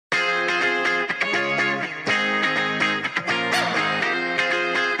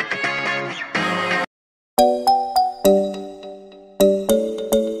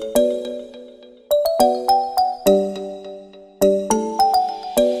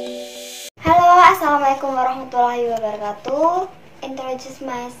Assalamualaikum warahmatullahi wabarakatuh. Introduce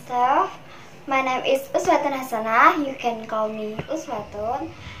myself. My name is Uswatun Hasanah. You can call me Uswatun.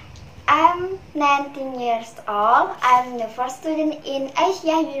 I'm 19 years old. I'm the first student in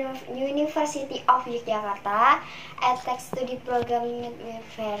Asia University of Yogyakarta at Tech Study Program with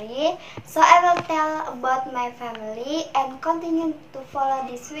Ferry. So I will tell about my family and continue to follow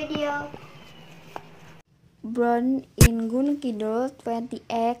this video. Born in Gunung Kidul,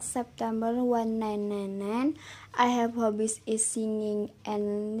 28 September 1999. I have hobbies is singing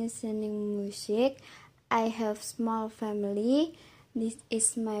and listening music. I have small family. This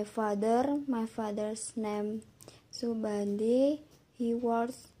is my father. My father's name Subandi. He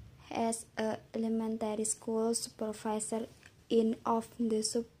works as a elementary school supervisor in of the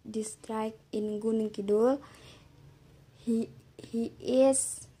sub-district in Gunung Kidul. He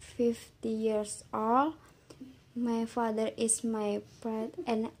is 50 years old. My father is my pride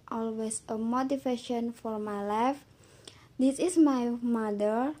and always a motivation for my life. This is my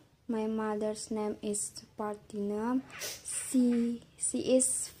mother. My mother's name is Supartina. She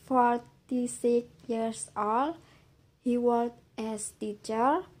is 46 years old. He works as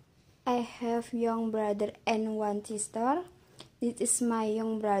teacher. I have young brother and one sister. This is my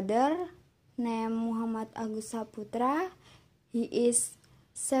young brother, named Muhammad Agus Saputra. He is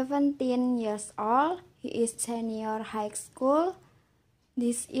 17 years old. He is senior high school.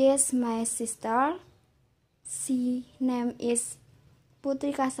 This is my sister. She name is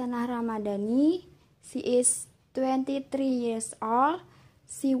Putri Kasanah Ramadhani. She is 23 years old.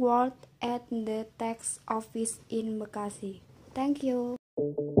 She worked at the tax office in Bekasi. Thank you.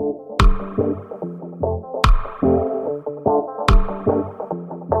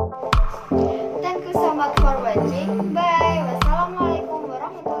 Thank you so much for watching. Bye.